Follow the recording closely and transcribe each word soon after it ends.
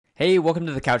Hey, welcome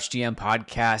to the Couch GM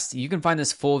podcast. You can find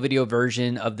this full video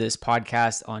version of this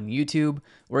podcast on YouTube,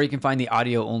 or you can find the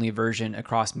audio only version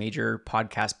across major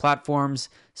podcast platforms,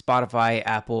 Spotify,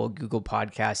 Apple, Google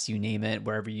Podcasts, you name it,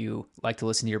 wherever you like to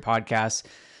listen to your podcasts.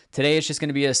 Today, it's just going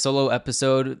to be a solo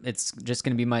episode. It's just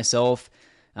going to be myself.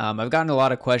 I've gotten a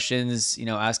lot of questions,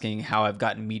 asking how I've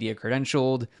gotten media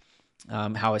credentialed,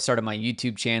 how I started my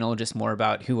YouTube channel, just more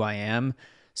about who I am.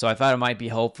 So I thought it might be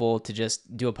helpful to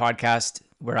just do a podcast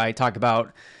where I talk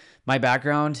about my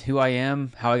background, who I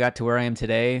am, how I got to where I am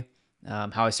today,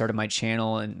 how I started my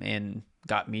channel and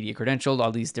got media credentialed,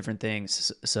 all these different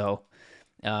things. So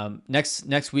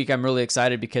next week, I'm really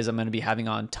excited because I'm going to be having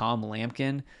on Tom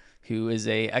Lampkin, who is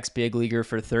a ex-big leaguer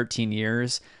for 13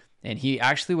 years. And he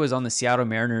actually was on the Seattle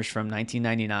Mariners from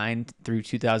 1999 through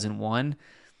 2001.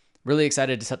 Really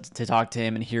excited to talk to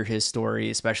him and hear his story,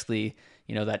 especially,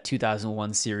 that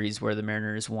 2001 series where the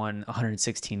Mariners won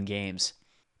 116 games.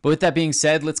 But with that being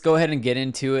said, let's go ahead and get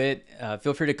into it.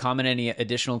 Feel free to comment any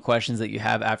additional questions that you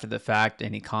have after the fact,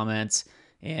 any comments,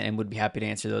 and would be happy to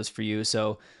answer those for you.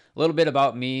 So a little bit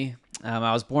about me.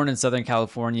 I was born in Southern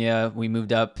California. We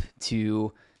moved up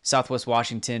to Southwest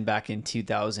Washington back in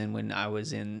 2000 when I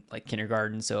was in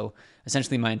kindergarten. So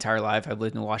essentially my entire life I've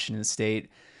lived in Washington State.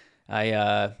 I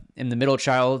am the middle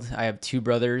child. I have two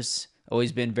brothers.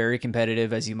 Always been very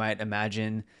competitive, as you might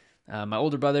imagine. My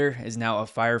older brother is now a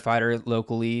firefighter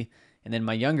locally, and then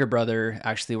my younger brother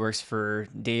actually works for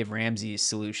Dave Ramsey's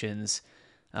Solutions.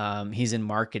 He's in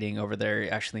marketing over there,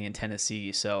 actually in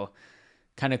Tennessee. So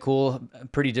kind of cool,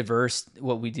 pretty diverse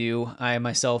what we do. I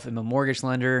myself am a mortgage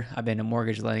lender. I've been in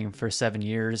mortgage lending for 7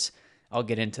 years. I'll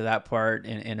get into that part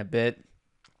in a bit.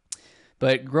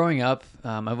 But growing up,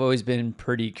 I've always been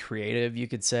pretty creative, you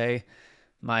could say.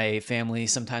 My family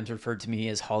sometimes referred to me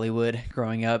as Hollywood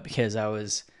growing up because I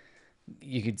was,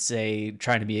 you could say,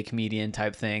 trying to be a comedian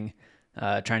type thing,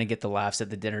 trying to get the laughs at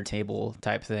the dinner table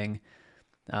type thing.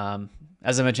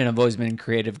 As I mentioned, I've always been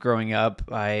creative growing up.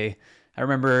 I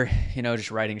remember,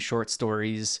 just writing short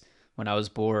stories when I was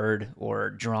bored or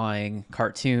drawing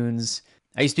cartoons.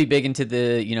 I used to be big into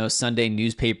the, Sunday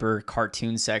newspaper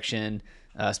cartoon section,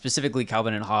 specifically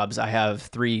Calvin and Hobbes. I have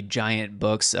 3 giant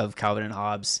books of Calvin and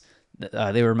Hobbes.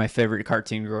 They were my favorite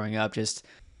cartoon growing up. Just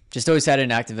always had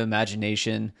an active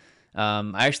imagination.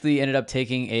 I actually ended up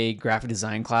taking a graphic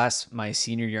design class my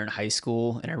senior year in high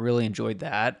school, and I really enjoyed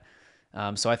that.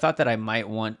 So I thought that I might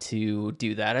want to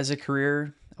do that as a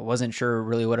career. I wasn't sure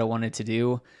really what I wanted to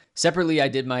do. Separately, I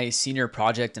did my senior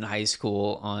project in high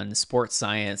school on sports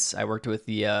science. I worked with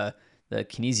the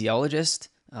kinesiologist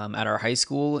at our high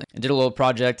school and did a little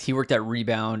project. He worked at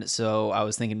Rebound, so I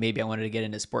was thinking maybe I wanted to get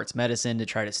into sports medicine to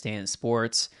try to stay in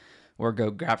sports or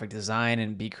go graphic design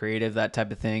and be creative, that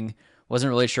type of thing. Wasn't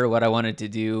really sure what I wanted to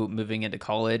do moving into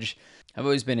college. I've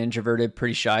always been introverted,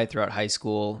 pretty shy throughout high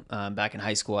school. Back in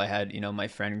high school, I had, my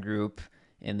friend group,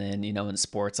 and then, in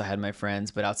sports, I had my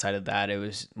friends, but outside of that, it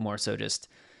was more so just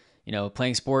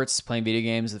playing sports, playing video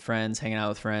games with friends, hanging out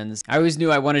with friends. I always knew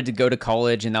I wanted to go to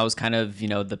college, and that was kind of,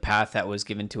 the path that was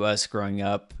given to us growing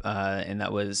up, and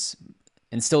that was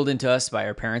instilled into us by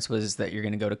our parents, was that you're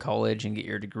going to go to college and get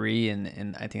your degree,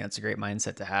 and I think that's a great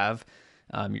mindset to have.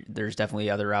 There's definitely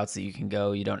other routes that you can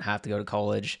go. You don't have to go to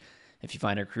college. If you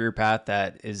find a career path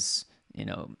that is,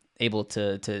 able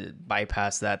to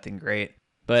bypass that, then great.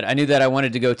 But I knew that I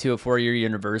wanted to go to a 4-year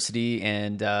university,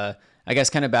 and I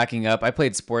guess kind of backing up, I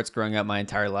played sports growing up my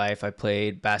entire life. I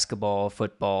played basketball,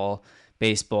 football,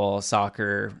 baseball,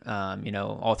 soccer,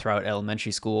 all throughout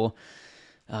elementary school,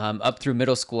 up through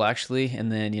middle school actually.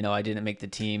 And then, I didn't make the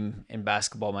team in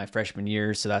basketball my freshman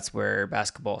year, so that's where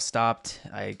basketball stopped.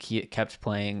 I kept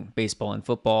playing baseball and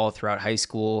football throughout high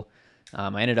school.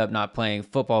 I ended up not playing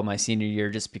football my senior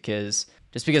year just because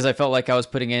I felt like I was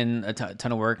putting in a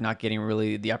ton of work, not getting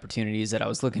really the opportunities that I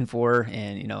was looking for.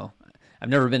 And, I've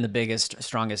never been the biggest,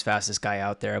 strongest, fastest guy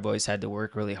out there. I've always had to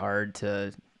work really hard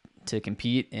to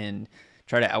compete and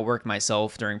try to outwork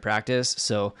myself during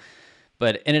practice.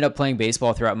 But ended up playing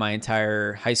baseball throughout my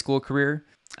entire high school career.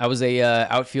 I was a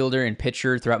outfielder and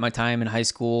pitcher throughout my time in high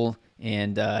school,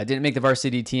 and I didn't make the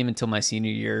varsity team until my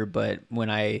senior year. But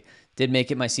when I did make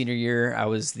it my senior year, I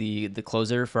was the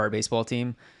closer for our baseball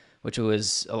team, which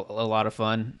was a lot of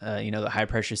fun. The high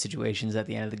pressure situations at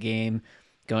the end of the game,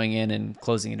 going in and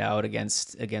closing it out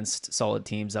against solid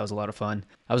teams. That was a lot of fun.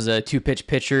 I was a 2-pitch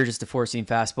pitcher, just a 4-seam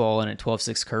fastball and a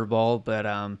 12-6 curveball. But,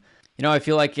 I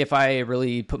feel like if I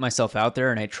really put myself out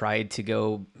there and I tried to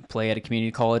go play at a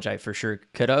community college, I for sure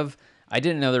could have. I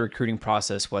didn't know the recruiting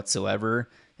process whatsoever,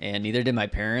 and neither did my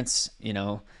parents.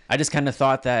 I just kind of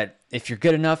thought that if you're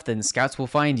good enough, then scouts will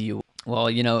find you. Well,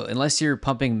 unless you're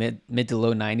pumping mid to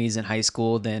low 90s in high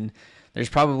school, then there's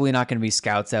probably not going to be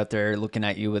scouts out there looking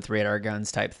at you with radar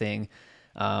guns type thing.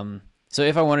 So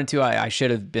if I wanted to, I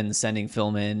should have been sending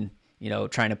film in,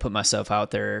 trying to put myself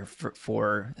out there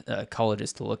for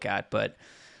colleges to look at. But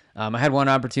I had one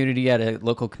opportunity at a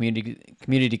local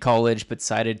community college, but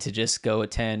decided to just go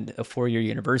attend a 4-year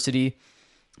university.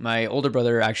 My older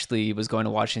brother actually was going to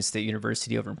Washington State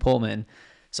University over in Pullman.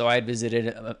 So I had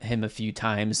visited him a few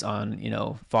times on,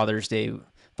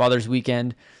 Father's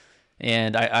weekend,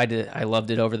 and I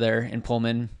loved it over there in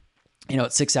Pullman.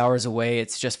 It's 6 hours away.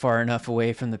 It's just far enough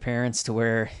away from the parents to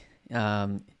where,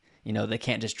 they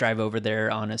can't just drive over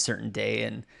there on a certain day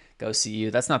and go see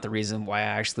you. That's not the reason why I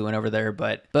actually went over there,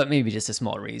 but maybe just a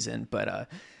small reason. But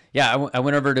yeah, I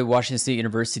went over to Washington State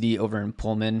University over in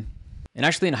Pullman, and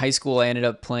actually in high school I ended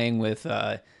up playing with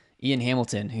Ian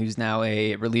Hamilton, who's now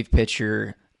a relief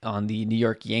pitcher on the New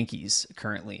York Yankees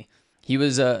currently. He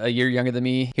was a year younger than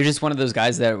me. He was just one of those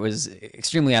guys that was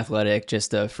extremely athletic,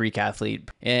 just a freak athlete.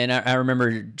 And I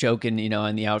remember joking,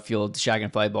 in the outfield,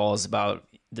 shagging fly balls about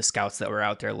the scouts that were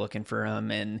out there looking for him,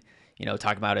 and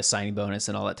talking about his signing bonus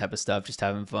and all that type of stuff, just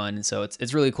having fun. And so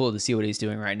it's really cool to see what he's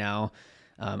doing right now.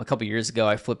 A couple years ago,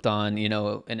 I flipped on an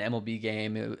MLB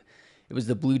game. It was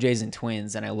the Blue Jays and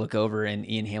Twins, and I look over and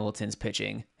Ian Hamilton's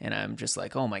pitching, and I'm just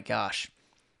like, oh my gosh.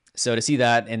 So to see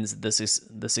that and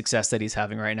the success that he's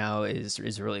having right now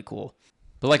is really cool.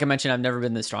 But like I mentioned, I've never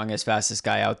been the strongest, fastest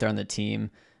guy out there on the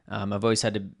team. I've always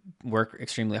had to work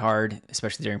extremely hard,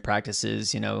 especially during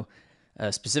practices,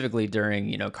 specifically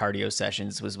during, cardio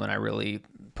sessions was when I really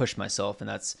pushed myself, and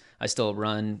I still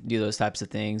run, do those types of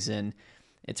things. And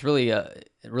it's really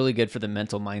good for the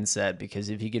mental mindset, because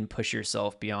if you can push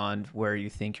yourself beyond where you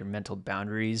think your mental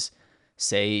boundaries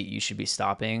say you should be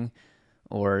stopping,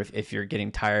 or if you're getting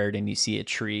tired and you see a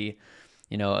tree,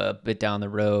 a bit down the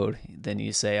road, then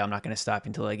you say, I'm not going to stop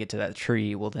until I get to that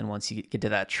tree. Well, then once you get to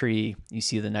that tree, you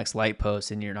see the next light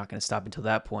post and you're not going to stop until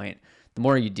that point. The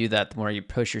more you do that, the more you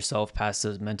push yourself past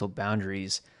those mental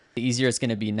boundaries, the easier it's going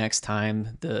to be next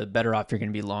time, the better off you're going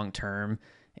to be long term.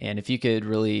 And if you could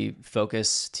really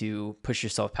focus to push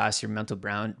yourself past your mental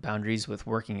boundaries with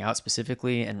working out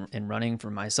specifically and running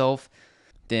for myself,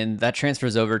 then that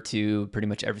transfers over to pretty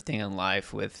much everything in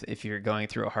life. With if you're going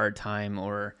through a hard time,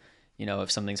 or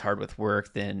if something's hard with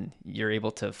work, then you're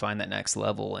able to find that next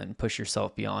level and push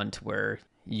yourself beyond to where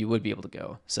you would be able to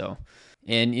go. So,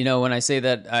 and when I say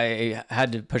that I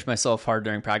had to push myself hard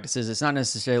during practices, it's not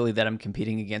necessarily that I'm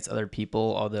competing against other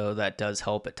people, although that does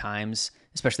help at times,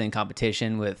 especially in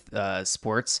competition with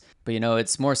sports. But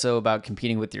it's more so about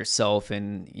competing with yourself,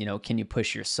 and can you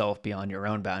push yourself beyond your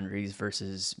own boundaries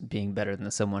versus being better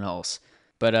than someone else.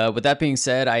 But with that being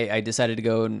said, I decided to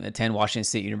go and attend Washington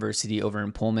State University over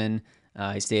in Pullman.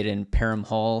 I stayed in Parham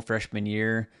Hall freshman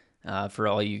year. For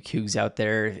all you Cougs out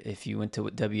there, if you went to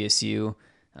WSU,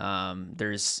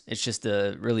 it's just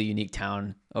a really unique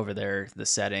town over there. The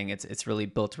setting, it's really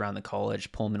built around the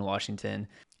college, Pullman, Washington,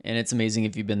 and it's amazing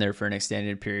if you've been there for an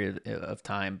extended period of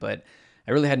time. But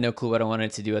I really had no clue what I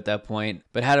wanted to do at that point,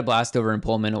 but had a blast over in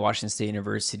Pullman. Washington State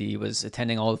University, was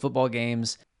attending all the football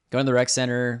games, going to the rec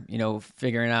center,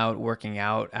 figuring out working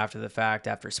out after the fact,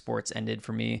 after sports ended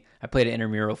for me. I played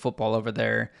intramural football over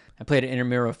there. I played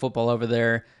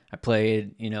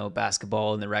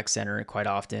basketball in the rec center quite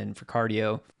often for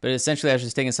cardio. But essentially, I was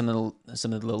just taking some of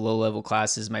the low-level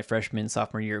classes my freshman,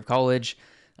 sophomore year of college.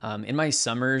 In my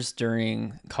summers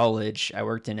during college, I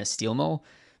worked in a steel mill.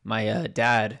 My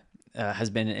dad has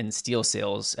been in steel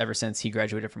sales ever since he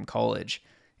graduated from college.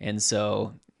 And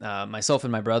so myself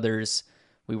and my brothers,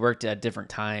 we worked at different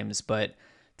times, but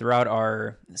throughout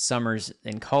our summers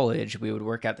in college, we would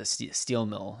work at the steel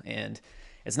mill. And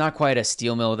it's not quite a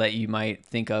steel mill that you might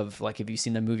think of, like if you've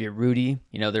seen the movie Rudy,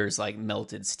 there's like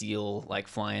melted steel like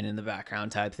flying in the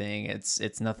background type thing.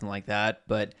 It's nothing like that.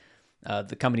 But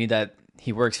the company that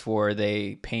he works for,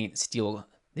 they paint steel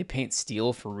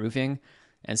for roofing.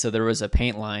 And so there was a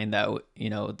paint line that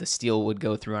the steel would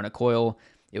go through on a coil.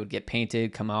 It would get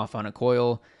painted, come off on a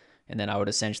coil, and then I would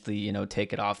essentially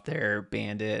take it off there,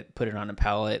 band it, put it on a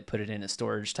pallet, put it in a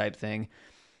storage type thing.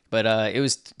 But it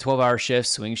was 12-hour shift,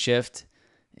 swing shift,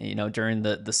 during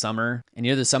the summer. And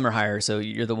you're the summer hire, so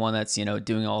you're the one that's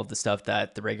doing all of the stuff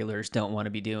that the regulars don't want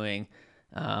to be doing.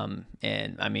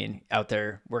 And I mean, out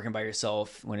there working by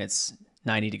yourself when it's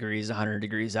 90 degrees, 100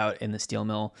 degrees out in the steel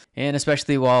mill. And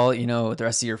especially while, the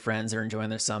rest of your friends are enjoying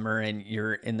their summer and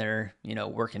you're in there,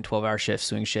 working 12-hour shift,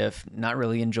 swing shift, not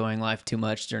really enjoying life too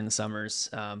much during the summers.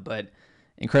 But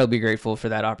incredibly grateful for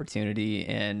that opportunity.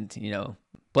 And,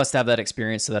 blessed to have that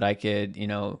experience so that I could,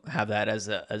 have that as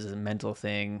a mental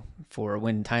thing for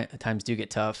when times do get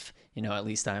tough. At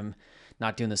least I'm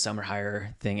not doing the summer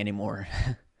hire thing anymore.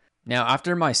 Now,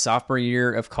 after my sophomore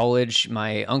year of college,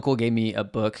 my uncle gave me a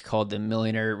book called The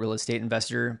Millionaire Real Estate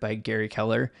Investor by Gary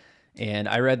Keller. And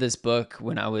I read this book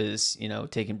when I was,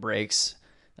 taking breaks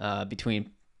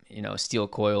between, steel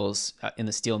coils in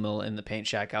the steel mill in the paint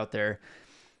shack out there.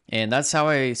 And that's how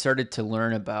I started to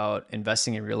learn about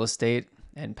investing in real estate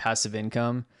and passive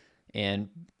income and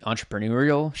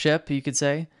entrepreneurship, you could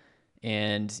say.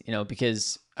 And,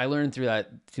 because I learned through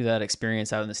that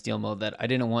experience out in the steel mill that I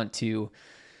didn't want to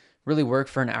really work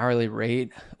for an hourly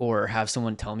rate or have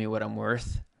someone tell me what I'm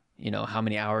worth, how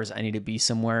many hours I need to be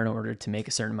somewhere in order to make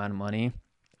a certain amount of money.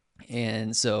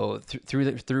 And so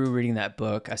through reading that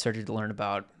book, I started to learn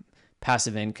about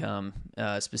passive income,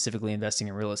 specifically investing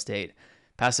in real estate.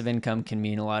 Passive income can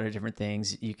mean a lot of different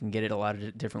things. You can get it a lot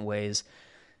of different ways.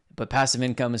 But passive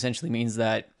income essentially means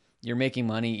that you're making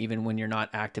money even when you're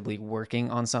not actively working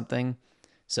on something.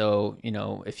 So,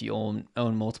 if you own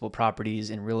multiple properties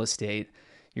in real estate,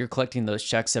 you're collecting those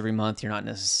checks every month. You're not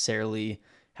necessarily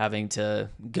having to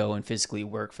go and physically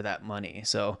work for that money.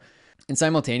 So, and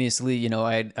simultaneously,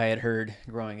 I had heard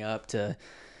growing up to,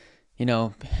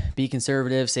 be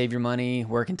conservative, save your money,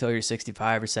 work until you're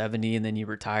 65 or 70, and then you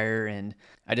retire. And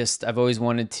I've always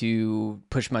wanted to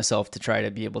push myself to try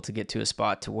to be able to get to a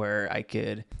spot to where I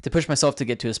could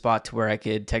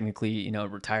technically,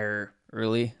 retire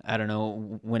early. I don't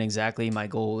know when exactly. My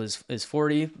goal is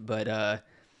 40, but, I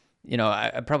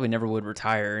probably never would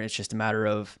retire. It's just a matter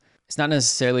of, it's not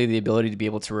necessarily the ability to be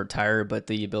able to retire, but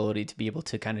the ability to be able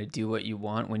to kind of do what you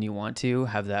want when you want to,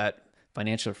 have that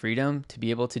financial freedom to be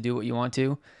able to do what you want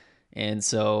to. And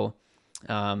so,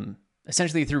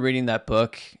 essentially through reading that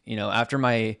book, after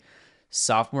my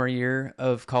sophomore year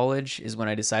of college is when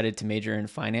I decided to major in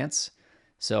finance.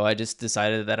 So I just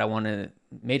decided that I want to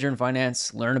major in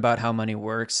finance, learn about how money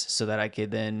works so that I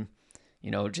could then,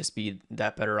 just be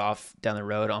that better off down the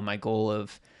road on my goal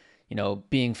of,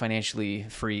 being financially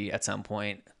free at some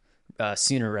point,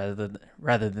 sooner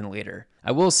rather than later.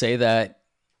 I will say that,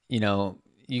 you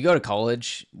go to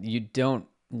college, you don't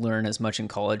learn as much in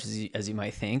college as you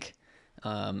might think.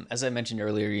 As I mentioned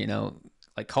earlier,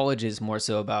 like college is more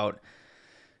so about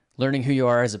learning who you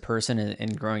are as a person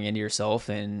and growing into yourself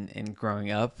and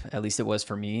growing up. At least it was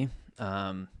for me.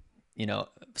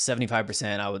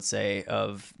 75% I would say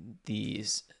of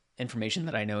these information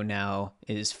that I know now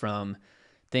is from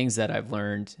things that I've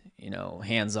learned,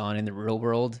 hands-on in the real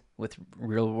world with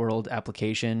real world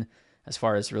application as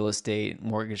far as real estate,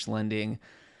 mortgage lending,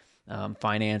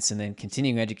 finance, and then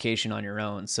continuing education on your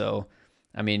own. So,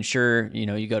 I mean, sure,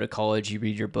 you go to college, you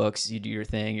read your books, you do your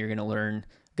thing, you're going to learn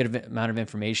a good amount of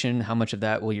information. How much of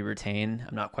that will you retain?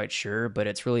 I'm not quite sure, but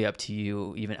it's really up to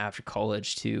you, even after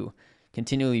college, to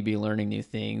continually be learning new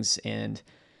things and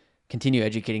continue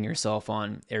educating yourself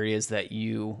on areas that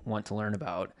you want to learn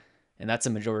about. And that's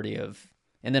a majority of,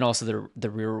 and then also the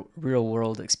real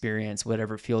world experience,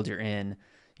 whatever field you're in,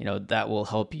 that will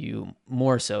help you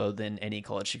more so than any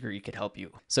college degree could help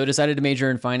you. So I decided to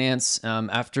major in finance.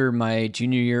 After my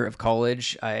junior year of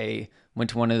college, I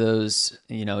went to one of those,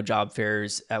 job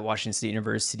fairs at Washington State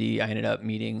University. I ended up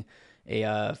meeting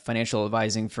a financial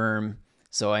advising firm.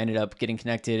 So I ended up getting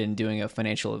connected and doing a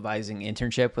financial advising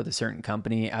internship with a certain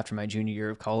company after my junior year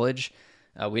of college.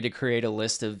 We had to create a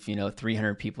list of,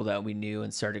 300 people that we knew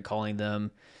and started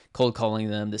cold calling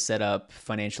them to set up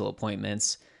financial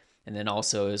appointments. And then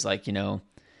also is like,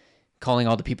 calling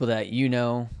all the people that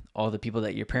all the people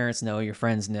that your parents know, your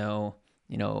friends know,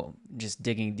 just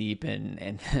digging deep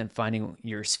and finding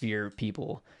your sphere of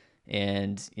people.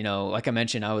 And, like I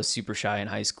mentioned, I was super shy in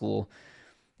high school.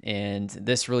 And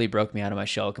this really broke me out of my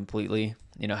shell completely,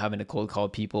 having to cold call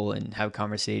people and have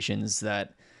conversations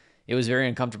that it was very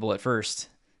uncomfortable at first.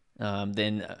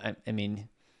 Then, I mean,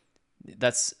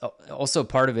 that's also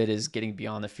part of it is getting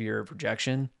beyond the fear of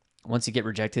rejection. Once you get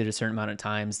rejected a certain amount of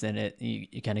times, then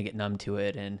you kind of get numb to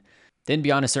it. And then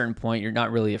beyond a certain point, you're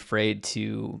not really afraid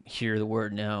to hear the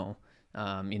word no.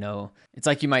 It's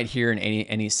like you might hear in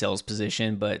any sales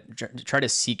position, but try to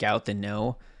seek out the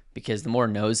no, because the more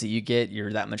no's that you get,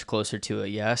 you're that much closer to a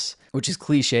yes, which is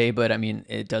cliche, but I mean,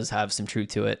 it does have some truth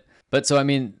to it. But so, I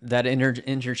mean, that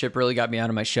internship really got me out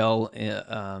of my shell,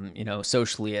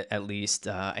 socially at least.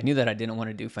 I knew that I didn't want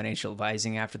to do financial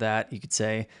advising after that, you could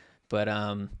say. But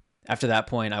after that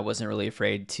point, I wasn't really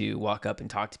afraid to walk up and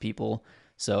talk to people.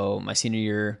 So my senior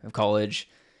year of college,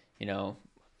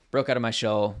 broke out of my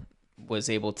shell, was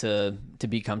able to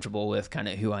be comfortable with kind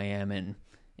of who I am and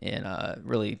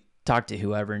really talk to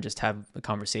whoever and just have a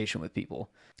conversation with people.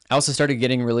 I also started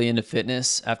getting really into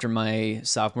fitness after my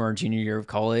sophomore and junior year of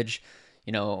college.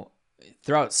 You know,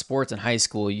 throughout sports in high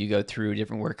school, you go through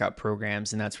different workout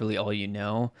programs, and that's really all you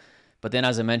know. But then,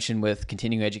 as I mentioned, with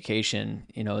continuing education,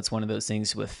 it's one of those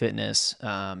things with fitness.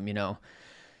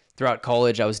 Throughout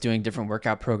college, I was doing different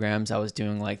workout programs. I was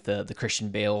doing like the Christian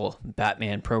Bale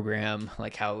Batman program,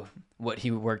 like what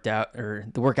he worked out, or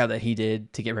the workout that he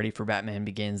did to get ready for Batman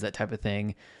Begins, that type of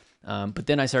thing. But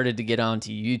then I started to get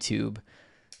onto YouTube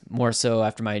more so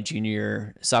after my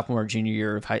sophomore, junior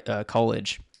year of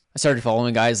college. I started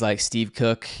following guys like Steve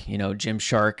Cook,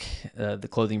 Gymshark, the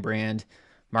clothing brand,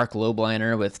 Mark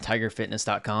Lobliner with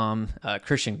TigerFitness.com,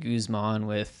 Christian Guzman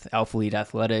with Alpha Elite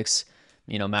Athletics,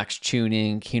 Max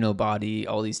Tuning, Kino Body,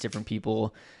 all these different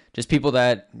people, just people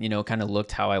that, kind of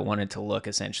looked how I wanted to look,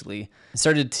 essentially. I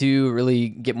started to really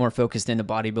get more focused into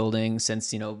bodybuilding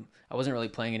since, I wasn't really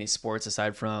playing any sports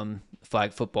aside from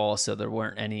flag football, so there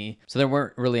weren't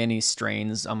really any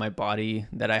strains on my body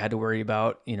that I had to worry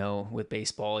about. With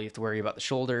baseball, you have to worry about the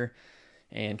shoulder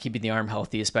and keeping the arm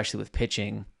healthy, especially with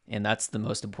pitching, and that's the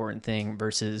most important thing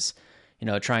versus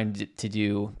trying to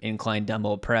do incline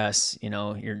dumbbell press.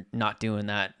 You're not doing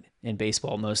that in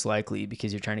baseball most likely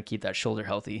because you're trying to keep that shoulder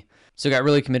healthy. So I got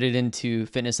really committed into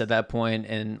fitness at that point,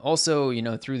 and also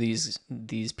through these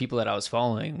people that I was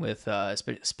following with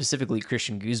specifically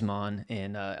Christian Guzman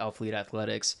and Alpha Elite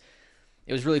Athletics.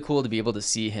 It was really cool to be able to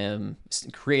see him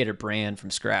create a brand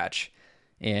from scratch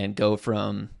and go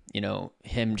from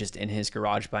him just in his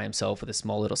garage by himself with a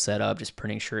small little setup, just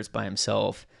printing shirts by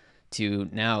himself, to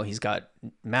now he's got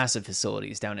massive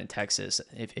facilities down in Texas.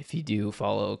 If you do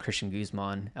follow Christian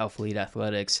Guzman, Alpha Elite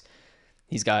Athletics,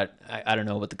 he's got, I don't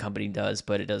know what the company does,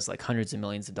 but it does like hundreds of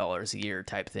millions of dollars a year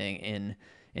type thing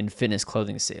in fitness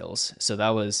clothing sales. So that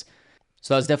was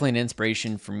definitely an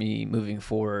inspiration for me moving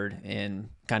forward and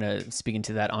kind of speaking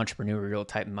to that entrepreneurial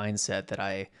type mindset that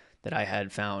I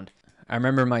had found. I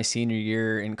remember my senior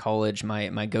year in college,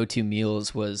 my go-to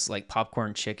meals was like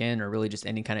popcorn chicken, or really just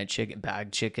any kind of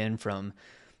bagged chicken from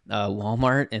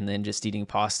Walmart, and then just eating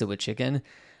pasta with chicken.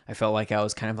 I felt like I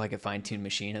was kind of like a fine-tuned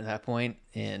machine at that point.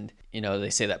 And, they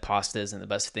say that pasta isn't the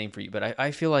best thing for you, but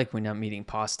I feel like when I'm eating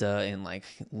pasta and like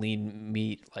lean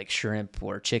meat, like shrimp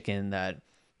or chicken,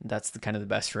 that's the kind of the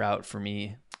best route for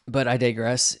me. But I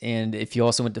digress. And if you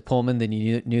also went to Pullman, then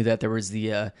you knew that there was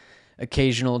the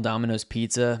occasional Domino's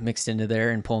pizza mixed into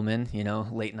there in Pullman,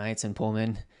 late nights in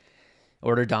Pullman.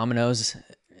 Order Domino's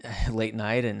late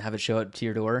night and have it show up to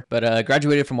your door. But I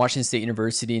graduated from Washington State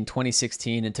University in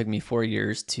 2016. It took me 4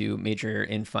 years to major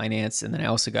in finance. And then I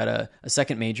also got a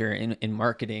second major in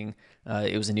marketing.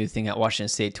 It was a new thing at Washington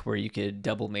State to where you could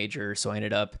double major. So I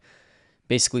ended up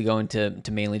basically going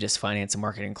to mainly just finance and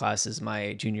marketing classes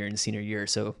my junior and senior year.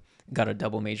 So got a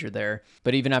double major there.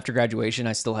 But even after graduation,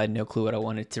 I still had no clue what I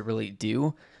wanted to really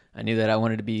do. I knew that I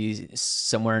wanted to be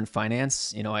somewhere in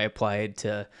finance. I applied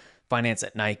to finance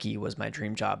at Nike, was my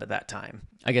dream job at that time.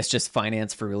 I guess just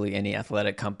finance for really any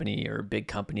athletic company or big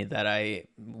company that I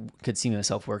could see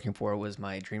myself working for was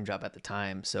my dream job at the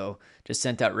time. So just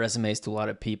sent out resumes to a lot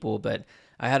of people, but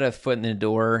I had a foot in the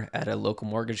door at a local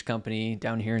mortgage company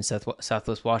down here in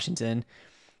Southwest Washington.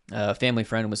 A family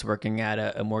friend was working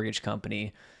at a mortgage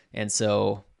company. And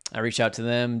so I reached out to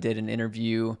them, did an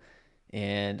interview,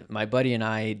 and my buddy and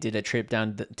I did a trip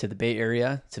down to the Bay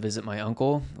Area to visit my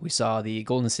uncle. We saw the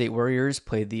Golden State Warriors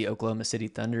play the Oklahoma City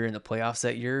Thunder in the playoffs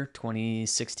that year,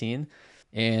 2016.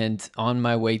 And on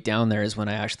my way down there is when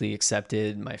I actually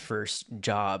accepted my first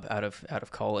job out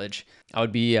of college. I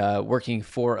would be working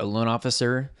for a loan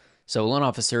officer. So a loan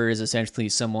officer is essentially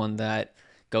someone that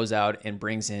goes out and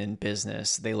brings in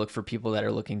business. They look for people that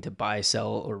are looking to buy,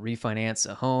 sell, or refinance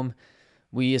a home.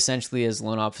 We essentially, as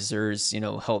loan officers,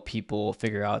 help people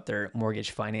figure out their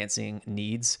mortgage financing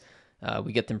needs.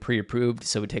 We get them pre-approved,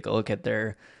 so we take a look at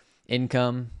their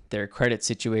income, their credit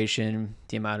situation,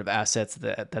 the amount of assets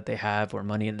that they have or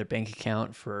money in their bank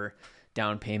account for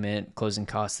down payment, closing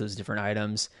costs, those different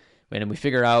items. And we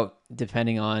figure out,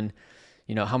 depending on,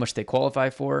 how much they qualify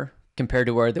for, compared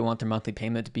to where they want their monthly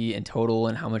payment to be in total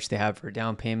and how much they have for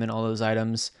down payment, all those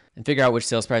items, and figure out which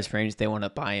sales price range they want to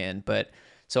buy in. But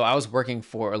so I was working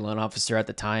for a loan officer at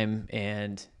the time,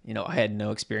 and, I had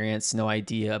no experience, no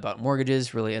idea about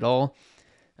mortgages really at all.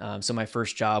 So my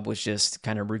first job was just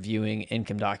kind of reviewing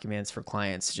income documents for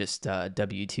clients, just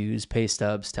W-2s, pay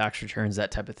stubs, tax returns,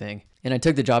 that type of thing. And I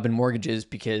took the job in mortgages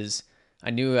because I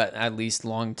knew at least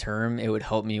long term it would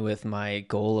help me with my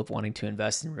goal of wanting to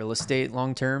invest in real estate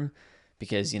long term,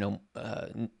 because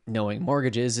knowing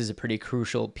mortgages is a pretty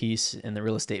crucial piece in the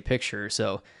real estate picture.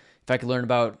 So if I could learn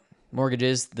about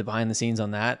mortgages, the behind the scenes on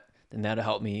that, then that'll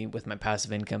help me with my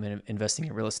passive income and investing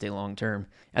in real estate long term.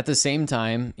 At the same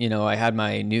time, I had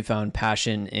my newfound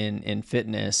passion in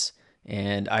fitness,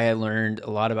 and I had learned a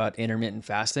lot about intermittent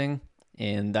fasting.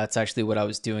 And that's actually what I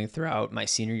was doing throughout my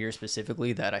senior year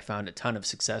specifically, that I found a ton of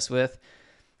success with,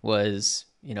 was,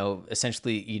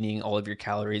 essentially eating all of your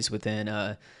calories within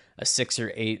a 6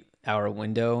 or 8 hour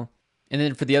window. And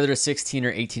then for the other 16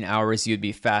 or 18 hours, you'd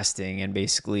be fasting. And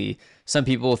basically, some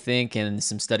people think, and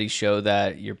some studies show,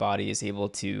 that your body is able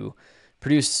to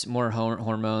produce more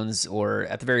hormones, or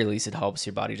at the very least, it helps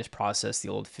your body just process the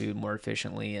old food more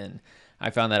efficiently. And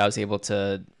I found that I was able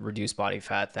to reduce body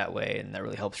fat that way, and that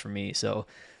really helps for me. So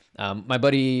my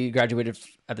buddy graduated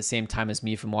at the same time as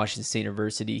me from Washington State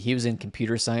University. He was in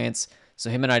computer science. So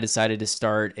him and I decided to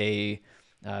start a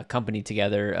company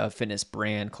together, a fitness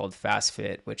brand called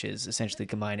FastFit, which is essentially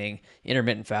combining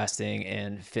intermittent fasting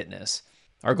and fitness.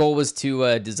 Our goal was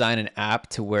to design an app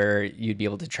to where you'd be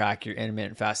able to track your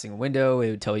intermittent fasting window. It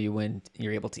would tell you when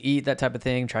you're able to eat, that type of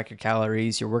thing, track your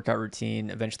calories, your workout routine,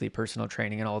 eventually personal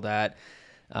training and all that.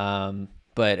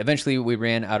 But eventually we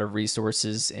ran out of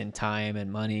resources and time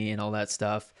and money and all that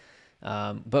stuff.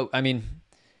 But I mean,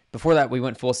 before that, we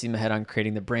went full steam ahead on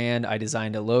creating the brand. I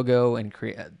designed a logo and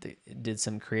did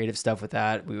some creative stuff with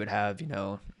that. We would have,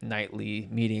 nightly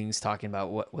meetings talking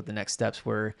about what the next steps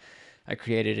were. I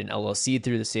created an LLC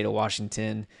through the state of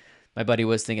Washington. My buddy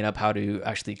was thinking up how to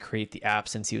actually create the app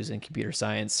since he was in computer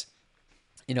science.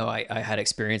 I had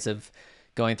experience of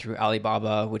going through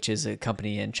Alibaba, which is a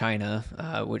company in China,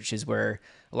 which is where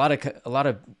a lot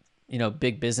of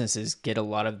big businesses get a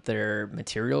lot of their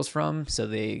materials from. So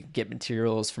they get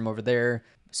materials from over there.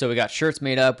 So we got shirts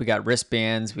made up, we got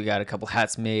wristbands, we got a couple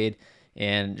hats made,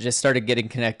 and just started getting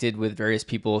connected with various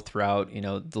people throughout,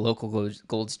 the local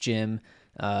Gold's Gym.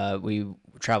 We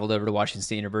traveled over to Washington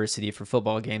State University for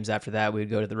football games. After that, we would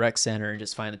go to the rec center and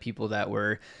just find the people that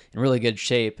were in really good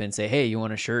shape and say, hey, you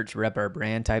want a shirt to rep our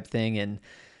brand type thing? And,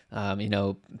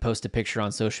 post a picture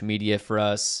on social media for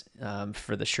us,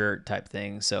 for the shirt type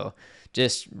thing. So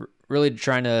just really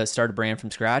trying to start a brand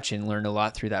from scratch, and learned a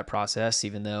lot through that process,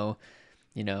 even though,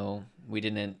 we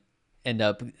didn't end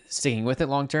up sticking with it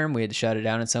long term. We had to shut it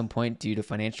down at some point due to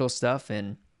financial stuff,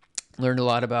 and learned a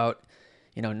lot about,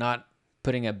 not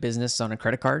putting a business on a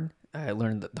credit card. I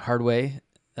learned the hard way,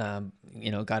 got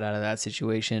out of that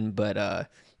situation, but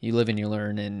you live and you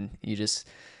learn, and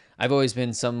I've always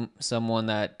been someone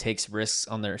that takes risks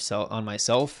on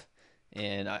myself,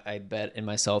 and I bet in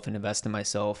myself and invest in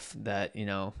myself that,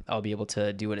 I'll be able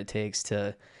to do what it takes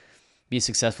to be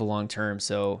successful long term.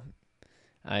 So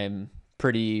I'm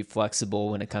pretty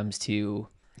flexible when it comes to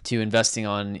investing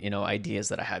on, ideas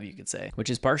that I have, you could say,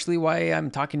 which is partially why I'm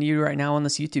talking to you right now on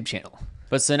this YouTube channel.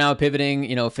 But so now pivoting,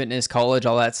 fitness, college,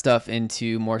 all that stuff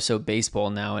into more so baseball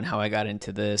now, and how I got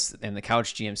into this and the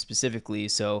Couch GM specifically.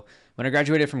 So when I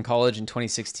graduated from college in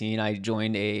 2016, I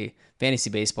joined a fantasy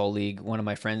baseball league. One of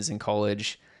my friends in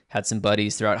college had some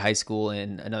buddies throughout high school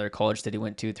and another college that he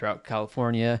went to throughout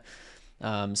California.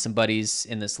 Some buddies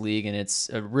in this league, and it's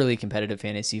a really competitive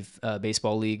fantasy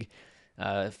baseball league.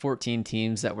 14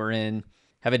 teams that we're in,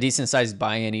 have a decent sized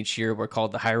buy-in each year. We're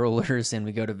called the High Rollers, and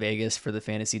we go to Vegas for the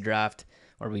fantasy draft,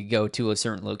 or we go to a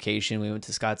certain location. We went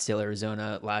to Scottsdale,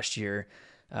 Arizona last year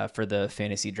for the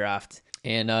fantasy draft.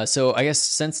 And so I guess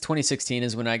since 2016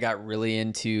 is when I got really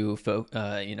into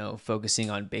focusing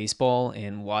on baseball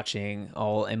and watching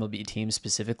all MLB teams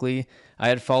specifically. I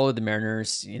had followed the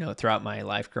Mariners, throughout my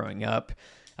life growing up.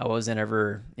 I wasn't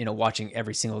ever, watching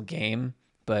every single game,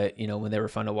 but when they were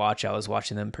fun to watch, I was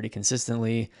watching them pretty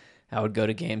consistently. I would go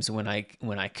to games when I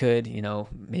could,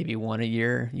 maybe one a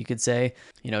year, you could say.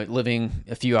 Living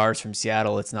a few hours from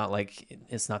Seattle, it's not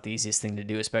the easiest thing to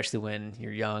do, especially when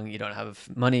you're young, you don't have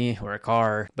money or a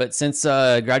car. But since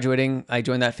graduating, I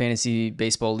joined that fantasy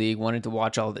baseball league, wanted to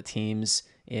watch all the teams,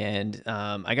 and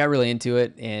I got really into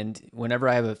it. And whenever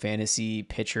I have a fantasy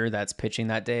pitcher that's pitching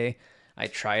that day, I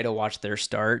try to watch their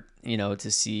start,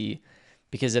 to see,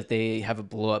 because if they have a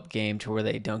blow-up game to where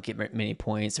they don't get many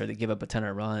points or they give up a ton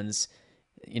of runs,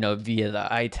 via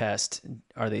the eye test,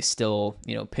 are they still,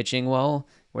 pitching well,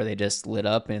 where they just lit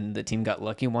up and the team got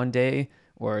lucky one day,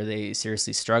 or are they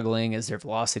seriously struggling? Is their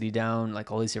velocity down?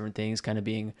 Like all these different things, kind of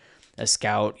being a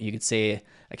scout, you could say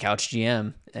a couch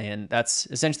GM. And that's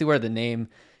essentially where the name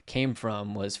came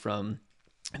from, was from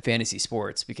fantasy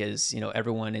sports, because,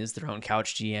 everyone is their own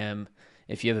couch GM.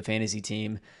 If you have a fantasy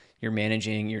team, you're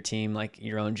managing your team like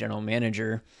your own general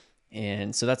manager.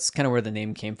 And so that's kind of where the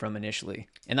name came from initially.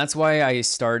 And that's why I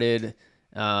started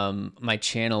my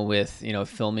channel with,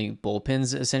 filming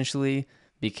bullpens essentially,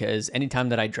 because anytime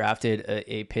that I drafted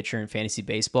a pitcher in fantasy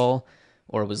baseball,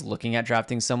 or was looking at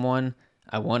drafting someone,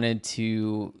 I wanted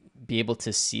to be able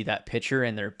to see that pitcher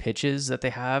and their pitches that they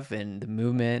have and the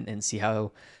movement and see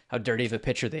how dirty of a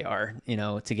pitcher they are,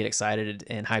 to get excited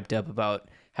and hyped up about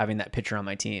having that pitcher on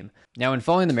my team. Now, in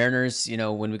following the Mariners,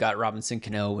 when we got Robinson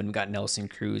Cano, when we got Nelson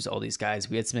Cruz, all these guys,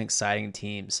 we had some exciting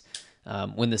teams.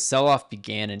 When the sell-off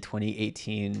began in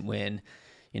 2018, when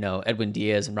Edwin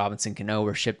Diaz and Robinson Cano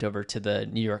were shipped over to the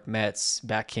New York Mets,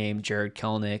 back came Jared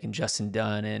Kelenic and Justin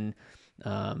Dunn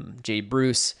and Jay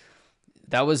Bruce.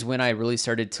 That was when I really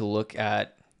started to look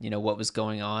at what was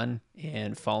going on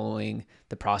and following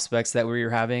the prospects that we were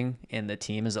having and the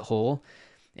team as a whole.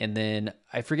 And then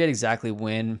I forget exactly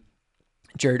when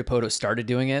Jerry Dipoto started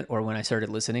doing it or when I started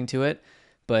listening to it,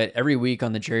 but every week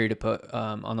on the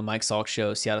on the Mike Salk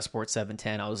show, Seattle Sports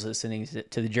 710, I was listening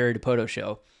to the Jerry Dipoto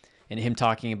show and him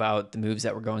talking about the moves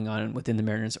that were going on within the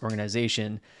Mariners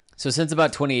organization. So since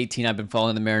about 2018, I've been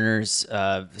following the Mariners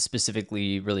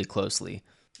specifically really closely.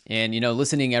 And,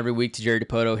 listening every week to Jerry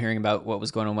Dipoto, hearing about what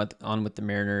was going on with the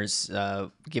Mariners,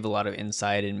 gave a lot of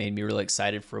insight and made me really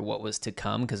excited for what was to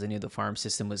come because I knew the farm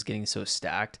system was getting so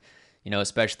stacked,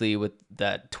 especially with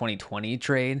that 2020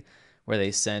 trade where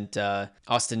they sent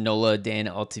Austin Nola, Dan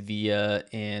Altavilla,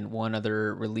 and one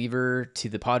other reliever to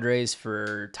the Padres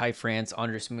for Ty France,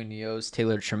 Andres Munoz,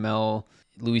 Taylor Trammell,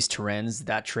 Luis Torrens.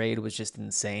 That trade was just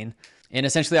insane. And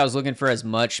essentially, I was looking for as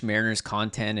much Mariners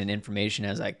content and information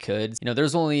as I could.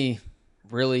 There's only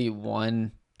really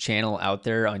one channel out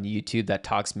there on YouTube that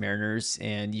talks Mariners,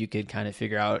 and you could kind of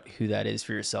figure out who that is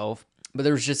for yourself. But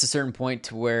there was just a certain point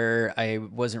to where I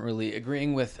wasn't really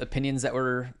agreeing with opinions that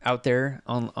were out there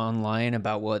online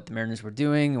about what the Mariners were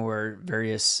doing or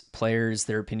various players,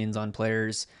 their opinions on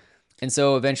players. And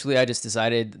so eventually I just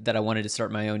decided that I wanted to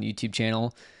start my own YouTube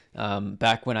channel.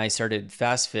 Back when I started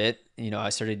Fast Fit, I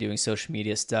started doing social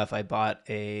media stuff. I bought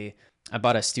a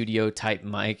studio type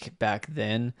mic back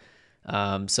then.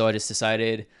 So I just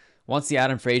decided once the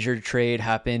Adam Frazier trade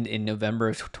happened in November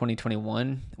of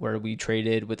 2021, where we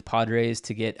traded with Padres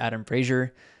to get Adam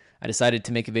Frazier, I decided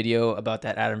to make a video about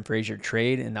that Adam Frazier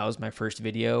trade. And that was my first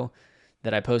video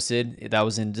that I posted. That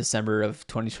was in December of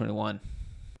 2021.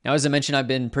 Now, as I mentioned, I've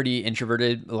been pretty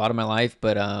introverted a lot of my life,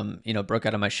 but, broke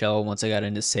out of my shell once I got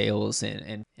into sales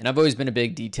and I've always been a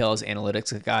big details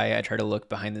analytics guy. I try to look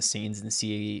behind the scenes and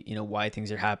see, why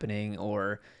things are happening,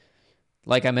 or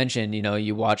like I mentioned,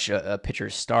 you watch a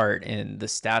pitcher start and the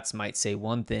stats might say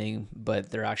one thing, but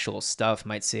their actual stuff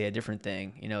might say a different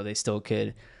thing. They still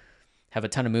could have a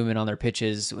ton of movement on their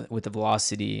pitches with the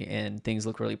velocity and things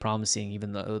look really promising,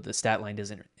 even though the stat line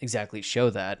doesn't exactly show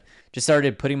that. Just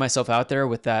started putting myself out there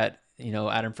with that,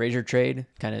 Adam Frazier trade,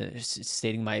 kind of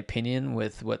stating my opinion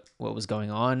with what was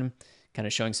going on, kind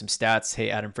of showing some stats. Hey,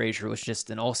 Adam Frazier was just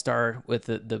an all-star with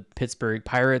the Pittsburgh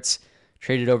Pirates,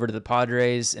 traded over to the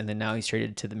Padres, and then now he's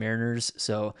traded to the Mariners.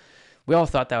 So we all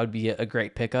thought that would be a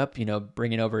great pickup,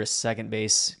 bringing over an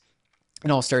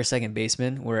all-star second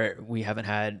baseman where we haven't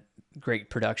had great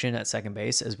production at second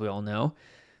base, as we all know.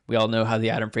 We all know how the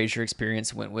Adam Frazier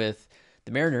experience went with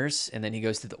the Mariners, and then he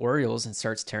goes to the Orioles and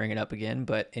starts tearing it up again.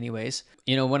 But anyways,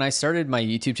 when I started my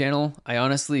YouTube channel, I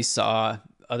honestly saw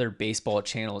other baseball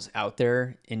channels out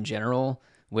there in general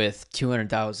with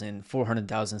 200,000,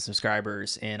 400,000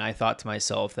 subscribers. And I thought to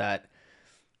myself that,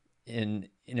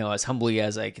 as humbly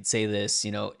as I could say this,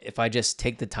 if I just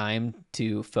take the time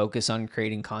to focus on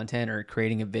creating content or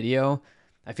creating a video,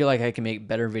 I feel like I can make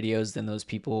better videos than those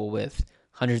people with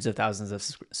hundreds of thousands of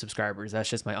subscribers. That's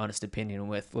just my honest opinion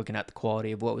with looking at the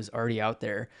quality of what was already out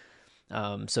there.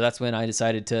 So that's when I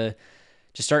decided to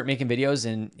just start making videos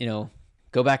and,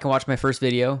 go back and watch my first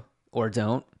video or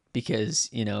don't, because,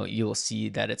 you'll see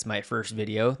that it's my first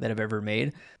video that I've ever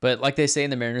made. But like they say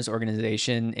in the Mariners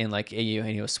organization, and like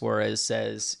Eugenio Suarez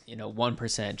says,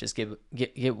 1%, just get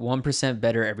 1%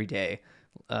 better every day.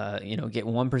 Get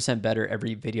 1% better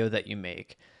every video that you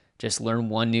make. Just learn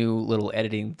one new little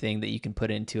editing thing that you can put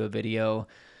into a video.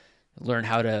 Learn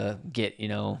how to get,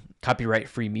 copyright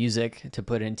free music to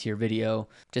put into your video.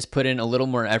 Just put in a little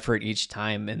more effort each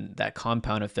time, and that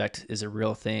compound effect is a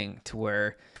real thing to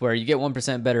where you get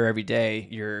 1% better every day,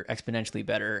 you're exponentially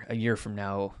better a year from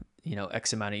now,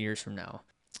 X amount of years from now.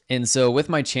 And so with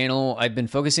my channel, I've been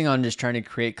focusing on just trying to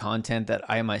create content that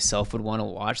I myself would want to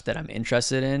watch, that I'm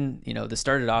interested in. This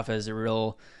started off as a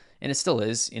real, and it still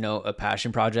is, a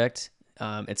passion project.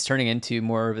 It's turning into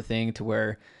more of a thing to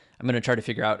where I'm going to try to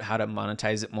figure out how to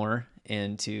monetize it more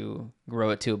and to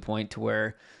grow it to a point to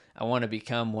where I want to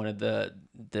become one of the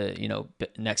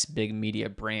next big media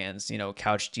brands.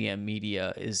 Couch GM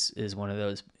Media is one of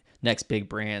those next big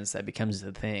brands that becomes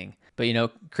the thing. But,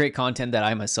 create content that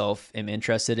I myself am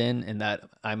interested in and that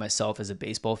I myself as a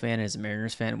baseball fan, as a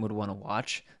Mariners fan, would want to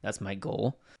watch. That's my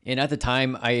goal. And at the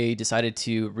time, I decided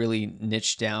to really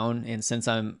niche down. And since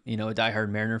I'm, a diehard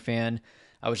Mariner fan,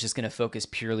 I was just going to focus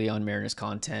purely on Mariners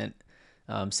content.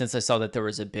 Since I saw that there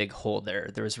was a big hole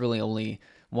there was really only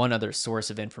one other source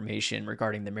of information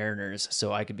regarding the Mariners.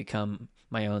 So I could become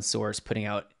my own source, putting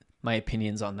out my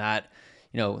opinions on that.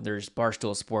 There's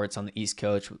Barstool Sports on the East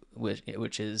Coast,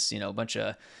 which is, a bunch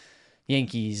of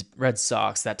Yankees, Red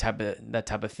Sox, that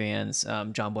type of fans.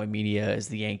 John Boy Media is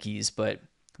the Yankees, but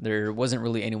there wasn't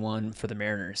really anyone for the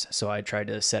Mariners. So I tried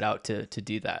to set out to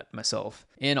do that myself.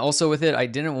 And also with it, I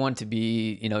didn't want to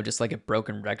be, just like a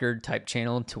broken record type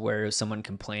channel to where someone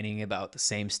complaining about the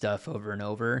same stuff over and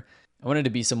over. I wanted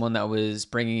to be someone that was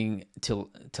bringing to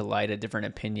light a different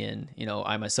opinion.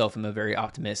 I myself am a very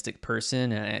optimistic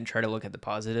person, and I try to look at the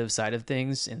positive side of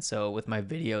things. And so with my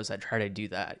videos, I try to do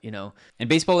that, And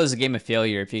baseball is a game of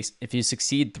failure. If you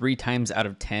succeed 3 times out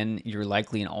of 10, you're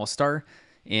likely an all-star.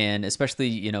 And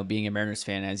especially, being a Mariners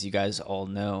fan, as you guys all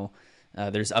know,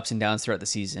 there's ups and downs throughout the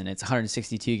season. It's a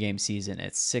 162-game season.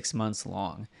 It's 6 months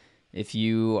long. If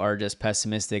you are just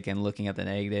pessimistic and looking at the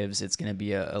negatives, it's going to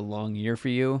be a long year for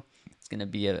you. It's going to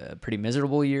be a pretty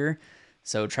miserable year.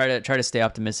 So try to stay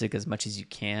optimistic as much as you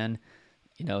can.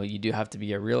 You do have to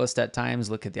be a realist at times.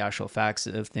 Look at the actual facts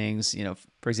of things.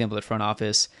 For example, the front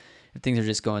office, if things are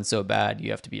just going so bad,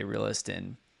 you have to be a realist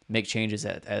and make changes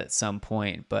at some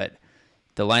point. But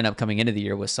the lineup coming into the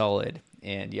year was solid,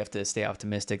 and you have to stay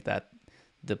optimistic that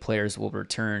the players will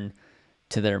return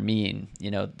to their mean.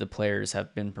 The players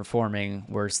have been performing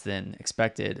worse than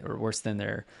expected or worse than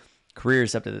their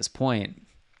careers up to this point.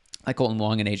 Like Colton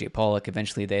Wong and AJ Pollock,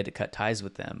 eventually they had to cut ties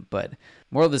with them. But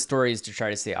moral of the story is to try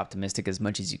to stay optimistic as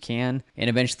much as you can. And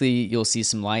eventually you'll see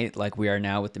some light like we are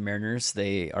now with the Mariners.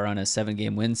 They are on a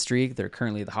 7-game win streak. They're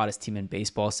currently the hottest team in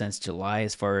baseball since July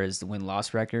as far as the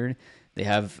win-loss record. They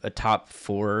have a top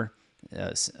 4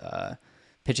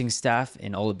 pitching staff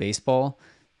in all of baseball.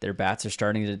 Their bats are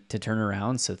starting to turn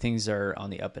around, so things are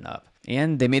on the up and up.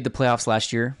 And they made the playoffs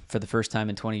last year for the first time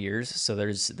in 20 years, so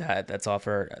there's that's off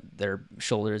their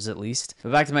shoulders at least.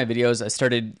 But back to my videos, I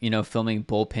started, filming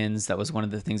bullpens. That was one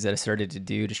of the things that I started to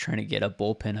do, just trying to get a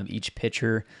bullpen of each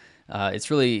pitcher.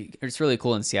 It's really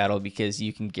cool in Seattle because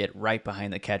you can get right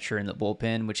behind the catcher in the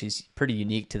bullpen, which is pretty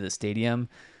unique to the stadium.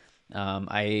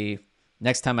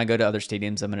 Next time I go to other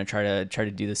stadiums, I'm going to try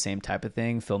to do the same type of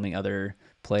thing, filming other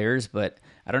players. But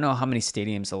I don't know how many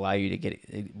stadiums allow you to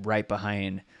get right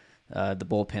behind the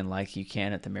bullpen like you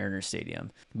can at the Mariners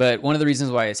Stadium. But one of the reasons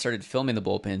why I started filming the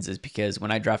bullpens is because when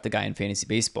I draft a guy in fantasy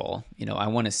baseball, I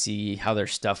want to see how their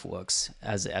stuff looks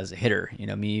as a hitter.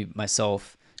 Me,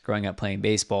 myself, growing up playing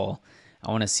baseball, I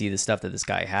want to see the stuff that this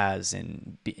guy has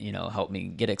and, help me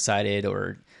get excited,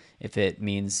 or if it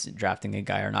means drafting a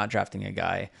guy or not drafting a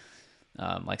guy.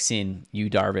 Like seeing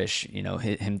Darvish,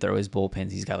 him throw his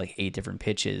bullpens. He's got like 8 different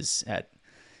pitches at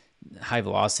high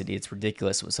velocity. It's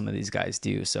ridiculous what some of these guys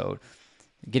do. So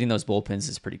getting those bullpens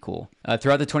is pretty cool.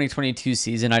 Throughout the 2022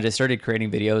 season, I just started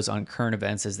creating videos on current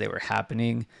events as they were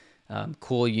happening.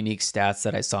 Cool, unique stats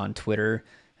that I saw on Twitter.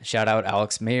 Shout out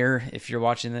Alex Mayer. If you're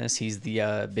watching this, he's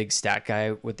the big stat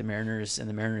guy with the Mariners and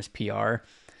the Mariners PR.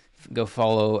 Go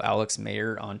follow Alex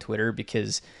Mayer on Twitter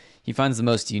because he finds the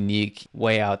most unique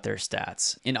way out their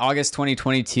stats. In August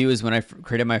 2022 is when I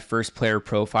created my first player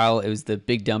profile. It was the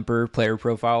Big Dumper player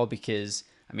profile because,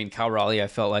 Cal Raleigh I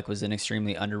felt like was an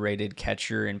extremely underrated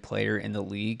catcher and player in the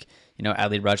league.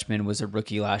 Adley Rutschman was a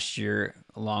rookie last year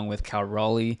along with Cal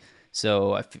Raleigh.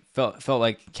 So I felt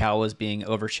like Cal was being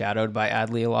overshadowed by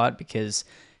Adley a lot because,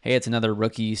 hey, it's another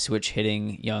rookie switch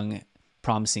hitting young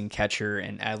promising catcher,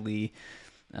 and Adley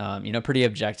pretty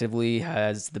objectively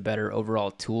has the better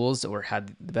overall tools, or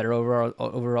had the better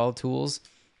overall tools.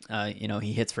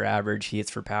 He hits for average, he hits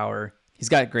for power. He's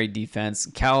got great defense.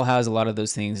 Cal has a lot of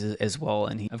those things as well.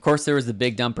 And of course, there was the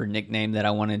Big Dumper nickname that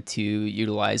I wanted to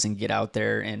utilize and get out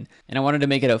there. And I wanted to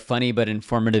make it a funny but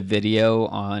informative video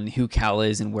on who Cal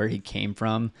is and where he came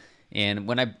from. And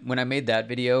when I made that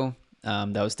video,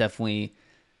 that was definitely...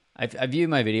 I view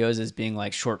my videos as being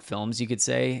like short films, you could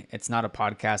say. It's not a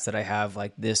podcast that I have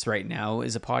like this right now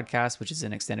is a podcast, which is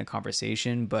an extended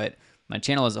conversation. But my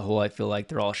channel as a whole, I feel like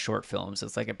they're all short films.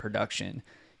 It's like a production.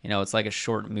 It's like a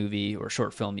short movie or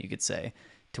short film, you could say,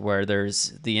 to where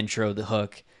there's the intro, the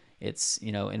hook. It's,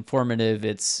 informative.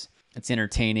 It's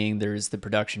entertaining. There's the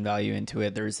production value into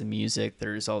it. There's the music.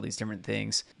 There's all these different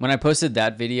things. When I posted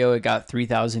that video, it got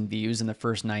 3,000 views in the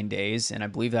first 9 days. And I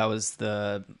believe that was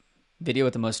the video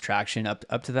with the most traction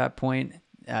up to that point,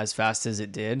 as fast as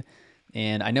it did.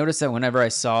 And I noticed that whenever I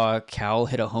saw Cal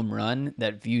hit a home run,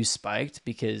 that views spiked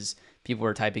because people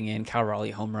were typing in Cal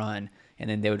Raleigh home run, and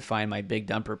then they would find my Big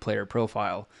Dumper player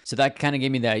profile. So that kind of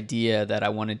gave me the idea that I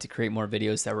wanted to create more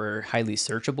videos that were highly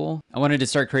searchable. I wanted to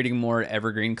start creating more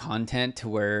evergreen content to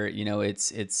where,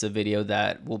 it's a video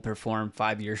that will perform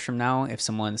 5 years from now. If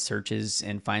someone searches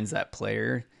and finds that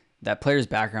player's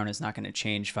background is not going to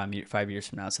change 5 years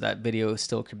from now. So that video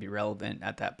still could be relevant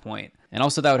at that point. And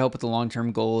also that would help with the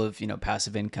long-term goal of,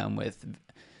 passive income with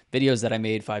videos that I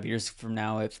made 5 years from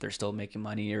now. If they're still making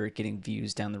money or getting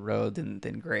views down the road,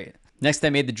 then great. Next,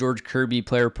 I made the George Kirby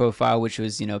player profile, which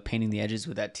was, painting the edges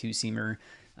with that two-seamer.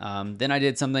 Then I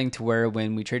did something to where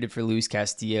when we traded for Luis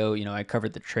Castillo, I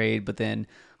covered the trade, but then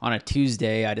on a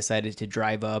Tuesday, I decided to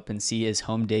drive up and see his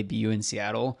home debut in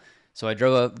Seattle. So I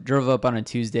drove up on a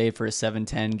Tuesday for a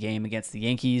 7-10 game against the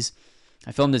Yankees.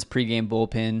 I filmed his pregame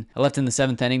bullpen. I left in the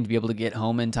 7th inning to be able to get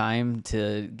home in time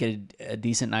to get a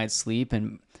decent night's sleep.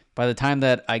 And by the time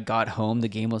that I got home, the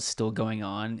game was still going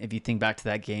on. If you think back to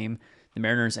that game, the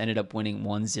Mariners ended up winning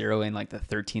 1-0 in like the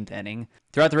 13th inning.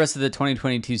 Throughout the rest of the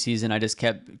 2022 season, I just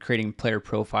kept creating player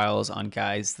profiles on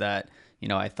guys that,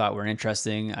 I thought were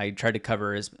interesting. I tried to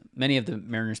cover as many of the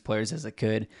Mariners players as I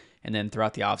could. And then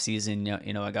throughout the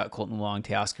offseason, I got Colton Wong,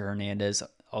 Teoscar Hernandez,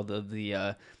 all of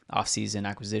the offseason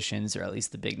acquisitions, or at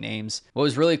least the big names. What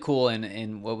was really cool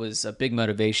and what was a big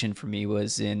motivation for me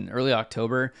was in early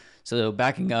October. So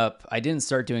backing up, I didn't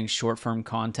start doing short form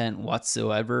content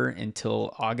whatsoever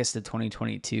until August of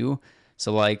 2022.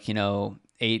 So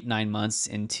 8-9 months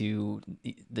into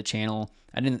the channel,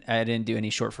 I didn't do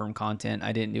any short form content.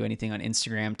 I didn't do anything on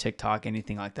Instagram, TikTok,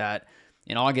 anything like that.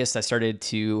 In August, I started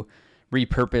to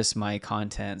repurpose my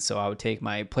content. So I would take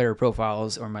my player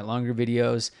profiles or my longer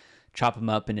videos, chop them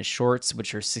up into shorts,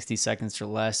 which are 60 seconds or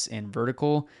less and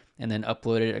vertical, and then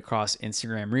upload it across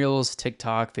Instagram Reels,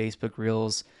 TikTok, Facebook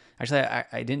Reels. Actually,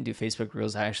 I didn't do Facebook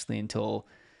Reels until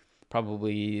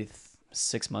probably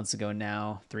 6 months ago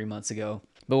now, 3 months ago.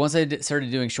 But once I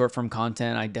started doing short form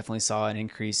content, I definitely saw an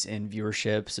increase in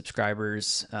viewership,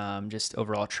 subscribers, just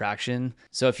overall traction.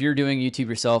 So if you're doing YouTube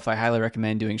yourself, I highly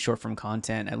recommend doing short form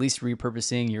content, at least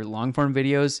repurposing your long form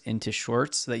videos into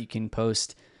shorts so that you can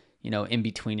post, in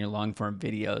between your long form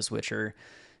videos, which are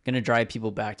going to drive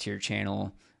people back to your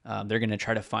channel. They're going to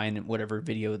try to find whatever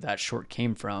video that short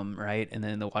came from, right? And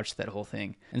then they'll watch that whole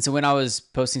thing. And so when I was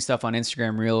posting stuff on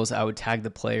Instagram Reels, I would tag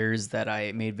the players that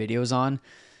I made videos on.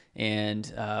 And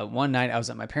one night I was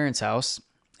at my parents' house,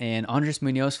 and Andres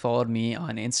Munoz followed me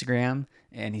on Instagram,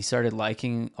 and he started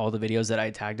liking all the videos that I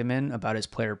tagged him in about his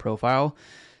player profile.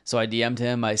 So I DM'd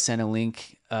him. I sent a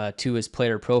link to his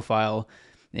player profile,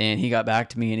 and he got back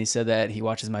to me, and he said that he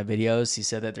watches my videos. He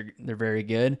said that they're very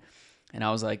good. And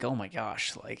I was like, oh my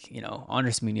gosh,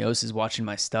 Andres Munoz is watching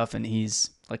my stuff, and he's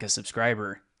like a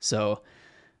subscriber. So,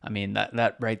 I mean,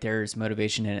 that right there is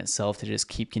motivation in itself to just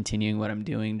keep continuing what I'm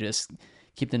doing. Just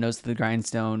keep the nose to the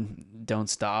grindstone. Don't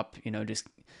stop, just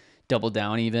double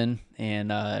down even,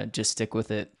 and just stick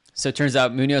with it. So it turns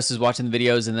out Munoz is watching the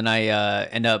videos, and then I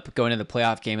end up going to the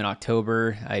playoff game in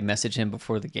October. I messaged him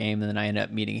before the game, and then I end up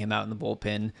meeting him out in the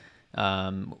bullpen,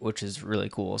 which is really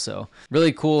cool. So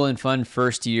really cool and fun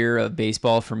first year of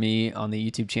baseball for me on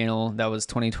the YouTube channel. That was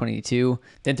 2022.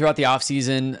 Then throughout the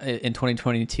offseason in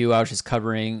 2022, I was just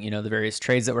covering, the various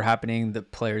trades that were happening, the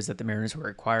players that the Mariners were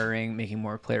acquiring, making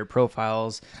more player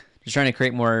profiles, just trying to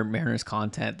create more Mariners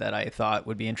content that I thought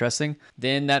would be interesting.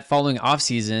 Then that following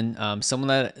offseason,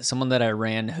 someone that I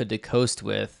ran Hood to Coast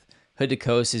with. Hood to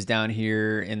Coast is down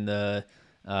here in the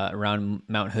around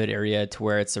Mount Hood area, to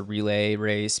where it's a relay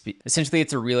race. Essentially,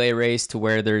 it's a relay race to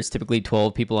where there's typically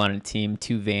 12 people on a team,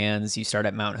 2 vans. You start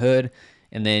at Mount Hood,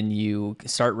 and then you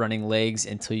start running legs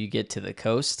until you get to the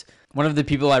coast. One of the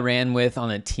people I ran with on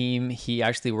the team, he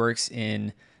actually works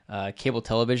in cable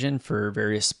television for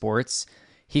various sports.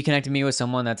 He connected me with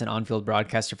someone that's an on-field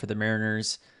broadcaster for the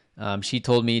Mariners. She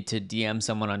told me to DM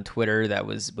someone on Twitter that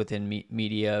was within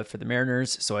media for the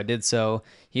Mariners, so I did so.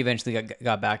 He eventually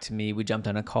got back to me. We jumped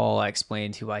on a call. I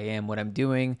explained who I am, what I'm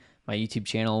doing, my YouTube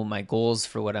channel, my goals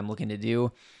for what I'm looking to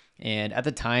do. And at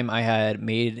the time, I had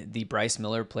made the Bryce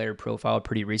Miller player profile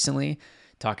pretty recently,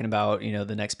 talking about,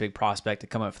 the next big prospect to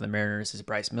come up for the Mariners is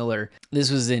Bryce Miller.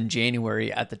 This was in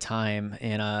January at the time,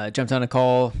 and jumped on a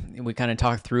call. We kind of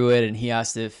talked through it, and he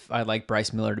asked if I'd like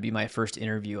Bryce Miller to be my first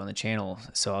interview on the channel.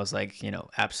 So I was like,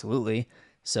 absolutely.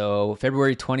 So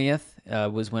February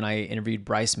 20th was when I interviewed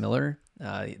Bryce Miller.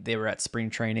 They were at spring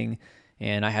training,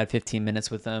 and I had 15 minutes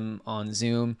with them on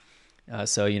Zoom.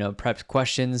 So prepped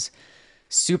questions.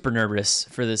 Super nervous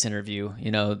for this interview.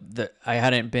 I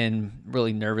hadn't been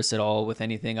really nervous at all with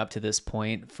anything up to this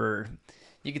point for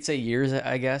you could say years,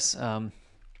 I guess.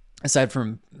 Aside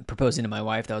from proposing to my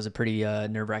wife, that was a pretty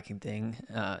nerve-wracking thing,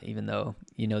 even though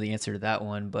you know the answer to that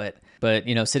one. But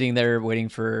you know, sitting there waiting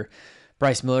for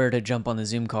Bryce Miller to jump on the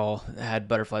Zoom call, had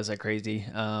butterflies like crazy.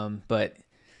 But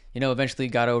you know, eventually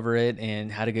got over it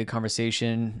and had a good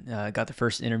conversation. Got the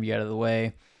first interview out of the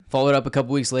way. Followed up a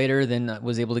couple weeks later, then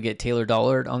was able to get Taylor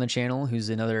Dollard on the channel, who's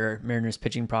another Mariners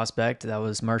pitching prospect. That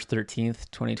was March 13th,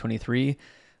 2023.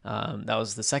 That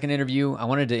was the second interview. I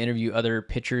wanted to interview other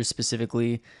pitchers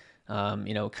specifically.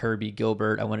 You know, Kirby,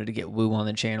 Gilbert. I wanted to get Woo on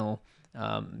the channel,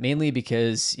 mainly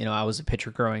because, you know, I was a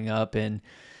pitcher growing up and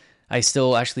I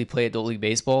still actually play adult league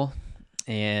baseball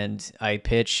and I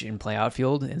pitch and play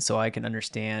outfield. And so I can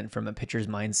understand from a pitcher's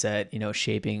mindset, you know,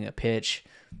 shaping a pitch,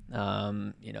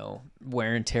 you know,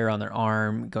 wear and tear on their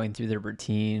arm, going through their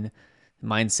routine,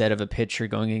 mindset of a pitcher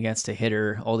going against a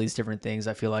hitter, all these different things.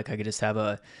 I feel like I could just have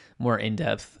a more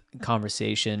in-depth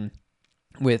conversation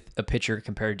with a pitcher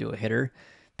compared to a hitter.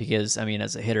 Because, I mean,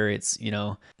 as a hitter, it's, you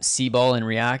know, see ball and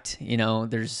react, you know,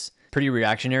 there's pretty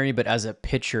reactionary. But as a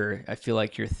pitcher, I feel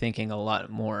like you're thinking a lot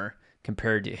more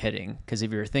compared to hitting. Because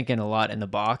if you're thinking a lot in the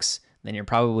box, then you're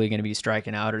probably going to be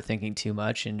striking out or thinking too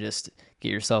much and just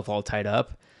get yourself all tied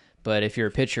up. But if you're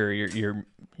a pitcher, you're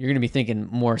going to be thinking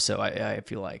more so, I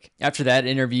feel like. After that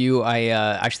interview, I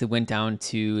actually went down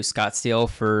to Scottsdale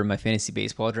for my fantasy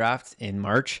baseball draft in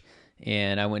March.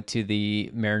 And I went to the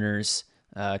Mariners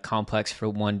complex for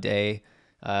one day.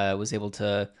 I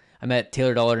met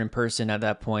Taylor Dollard in person at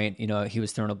that point. You know, he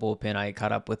was throwing a bullpen. I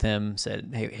caught up with him,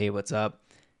 said, hey, what's up?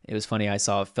 It was funny. I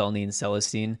saw Felny and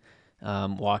Celestine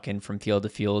walking from field to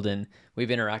field, and we've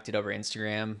interacted over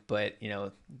Instagram, but, you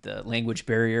know, the language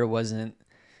barrier was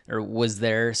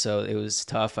there, so it was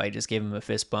tough. I just gave him a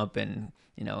fist bump and,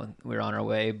 you know, we were on our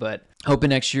way. But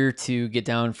hoping next year to get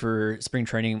down for spring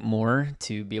training more,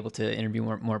 to be able to interview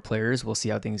more players. We'll see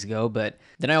how things go. But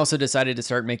then I also decided to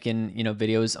start making, you know,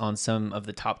 videos on some of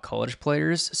the top college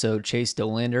players. So Chase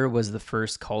Dolander was the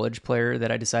first college player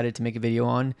that I decided to make a video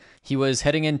on. He was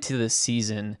heading into the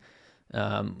season,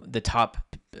 the top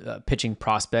pitching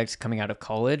prospect coming out of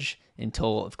college,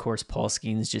 until, of course, Paul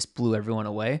Skeens just blew everyone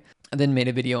away. I then made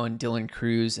a video on Dylan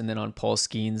Cruz and then on Paul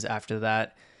Skeens after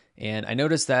that. And I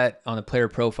noticed that on the player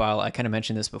profile, I kind of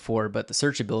mentioned this before, but the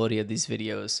searchability of these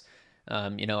videos,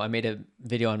 you know, I made a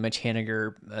video on Mitch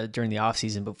Haniger during the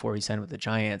offseason before he signed with the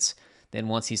Giants. Then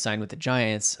once he signed with the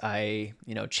Giants, I,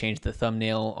 you know, changed the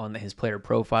thumbnail on his player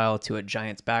profile to a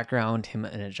Giants background, him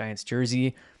in a Giants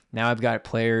jersey. Now I've got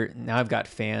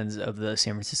fans of the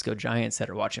San Francisco Giants that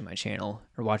are watching my channel,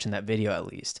 or watching that video at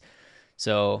least.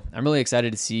 So I'm really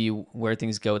excited to see where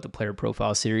things go with the player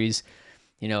profile series.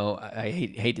 You know, I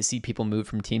hate to see people move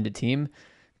from team to team,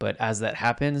 but as that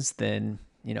happens, then,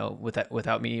 you know,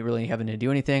 without me really having to do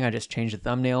anything, I just change the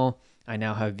thumbnail. I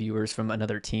now have viewers from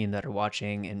another team that are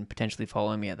watching and potentially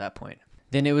following me at that point.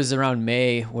 Then it was around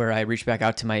May where I reached back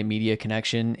out to my media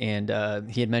connection, and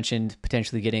he had mentioned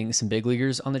potentially getting some big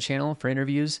leaguers on the channel for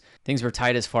interviews. Things were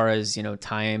tight as far as, you know,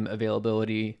 time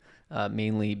availability.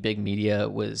 Mainly big media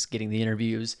was getting the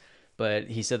interviews. But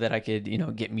he said that I could, you know,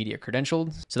 get media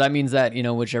credentialed. So that means that, you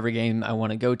know, whichever game I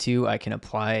want to go to, I can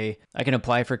apply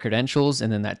for credentials,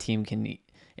 and then that team can,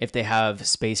 if they have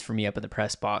space for me up in the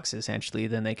press box, essentially,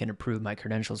 then they can approve my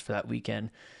credentials for that weekend.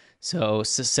 So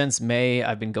since May,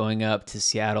 I've been going up to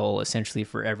Seattle essentially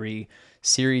for every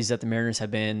series that the Mariners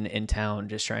have been in town,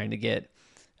 just trying to get,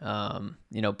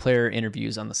 you know, player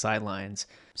interviews on the sidelines.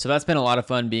 So that's been a lot of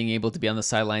fun, being able to be on the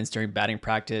sidelines during batting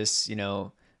practice. You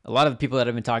know, a lot of the people that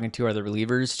I've been talking to are the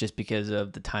relievers, just because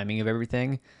of the timing of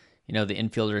everything. You know, the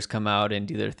infielders come out and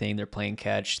do their thing. They're playing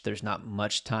catch. There's not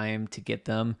much time to get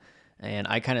them. And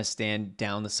I kind of stand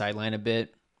down the sideline a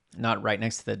bit, not right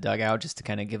next to the dugout, just to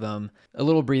kind of give them a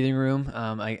little breathing room.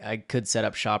 I could set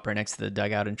up shop right next to the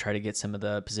dugout and try to get some of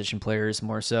the position players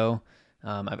more so.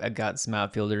 I've got some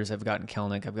outfielders. I've gotten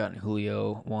Kelnick. I've gotten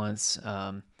Julio once.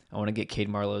 I want to get Cade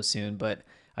Marlowe soon, but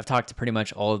I've talked to pretty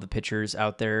much all of the pitchers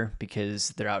out there because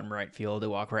they're out in right field. They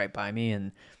walk right by me,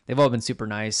 and they've all been super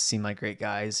nice, seem like great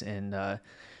guys. And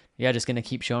yeah, just going to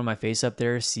keep showing my face up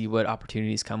there, see what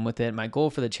opportunities come with it. My goal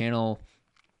for the channel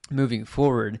moving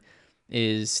forward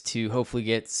is to hopefully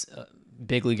get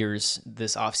big leaguers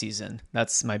this offseason.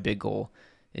 That's my big goal,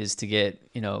 is to get,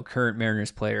 you know, current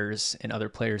Mariners players and other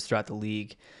players throughout the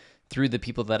league through the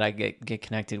people that I get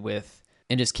connected with,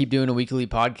 and just keep doing a weekly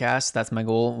podcast. That's my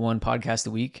goal, one podcast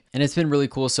a week. And it's been really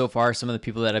cool so far. Some of the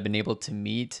people that I've been able to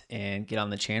meet and get on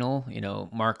the channel, you know,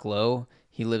 Mark Lowe,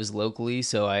 he lives locally,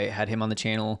 so I had him on the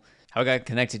channel. How I got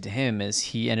connected to him is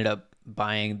he ended up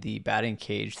buying the batting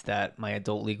cage that my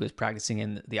adult league was practicing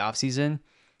in the off season.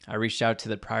 I reached out to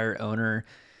the prior owner,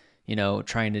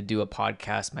 trying to do a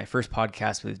podcast, my first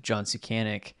podcast with John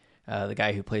Sukanik, the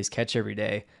guy who plays catch every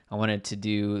day. I wanted to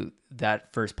do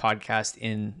that first podcast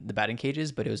in the batting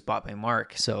cages, but it was bought by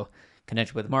Mark. So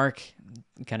connected with Mark,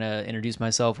 kind of introduced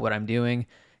myself, what I'm doing,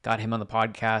 got him on the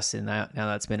podcast, and now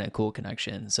that's been a cool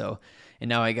connection. So, and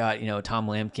now I got, Tom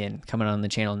Lampkin coming on the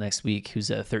channel next week, who's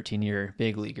a 13-year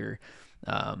big leaguer.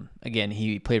 Again,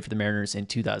 he played for the Mariners in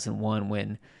 2001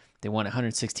 when they won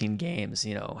 116 games,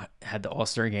 had the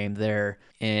All-Star game there.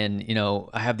 And,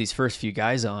 I have these first few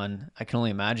guys on. I can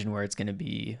only imagine where it's going to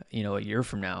be, a year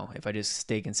from now, if I just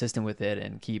stay consistent with it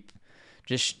and keep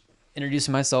just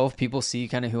introducing myself. People see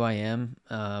kind of who I am,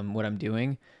 what I'm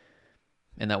doing,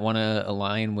 and that want to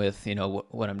align with,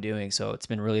 what I'm doing. So it's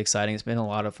been really exciting. It's been a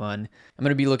lot of fun. I'm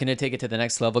going to be looking to take it to the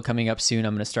next level coming up soon.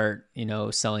 I'm going to start,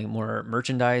 selling more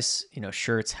merchandise,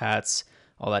 shirts, hats,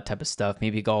 all that type of stuff,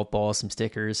 maybe golf balls, some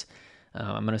stickers.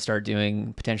 I'm going to start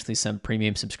doing potentially some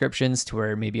premium subscriptions to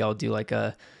where maybe I'll do like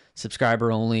a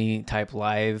subscriber only type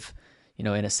live,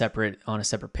 on a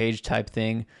separate page type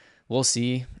thing. We'll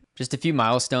see. Just a few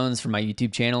milestones for my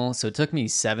YouTube channel. So it took me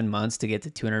 7 months to get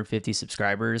to 250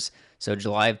 subscribers. So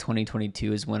July of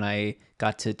 2022 is when I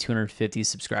got to 250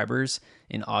 subscribers.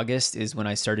 In August is when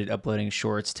I started uploading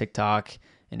shorts, TikTok,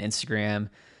 and Instagram.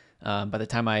 By the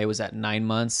time I was at 9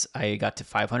 months, I got to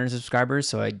 500 subscribers.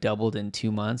 So I doubled in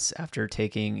 2 months after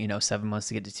taking, 7 months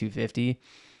to get to 250.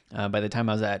 By the time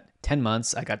I was at 10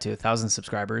 months, I got to 1,000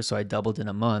 subscribers. So I doubled in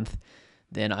a month.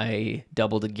 Then I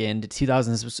doubled again to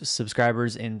 2,000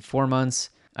 subscribers in 4 months.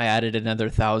 I added another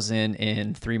 1,000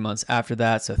 in 3 months after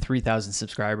that. So 3,000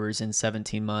 subscribers in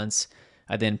 17 months.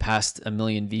 I then passed 1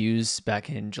 million views back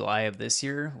in July of this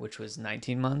year, which was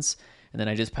 19 months. And then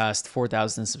I just passed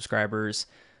 4,000 subscribers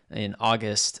in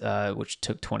August, which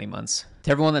took 20 months.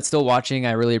 To everyone that's still watching,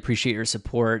 I really appreciate your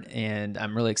support, and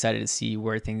I'm really excited to see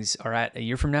where things are at a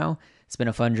year from now. It's been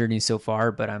a fun journey so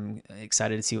far, but I'm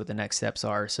excited to see what the next steps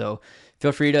are. So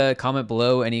feel free to comment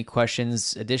below any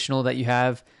questions additional that you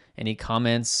have, any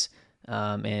comments,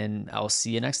 and I'll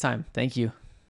see you next time. Thank you.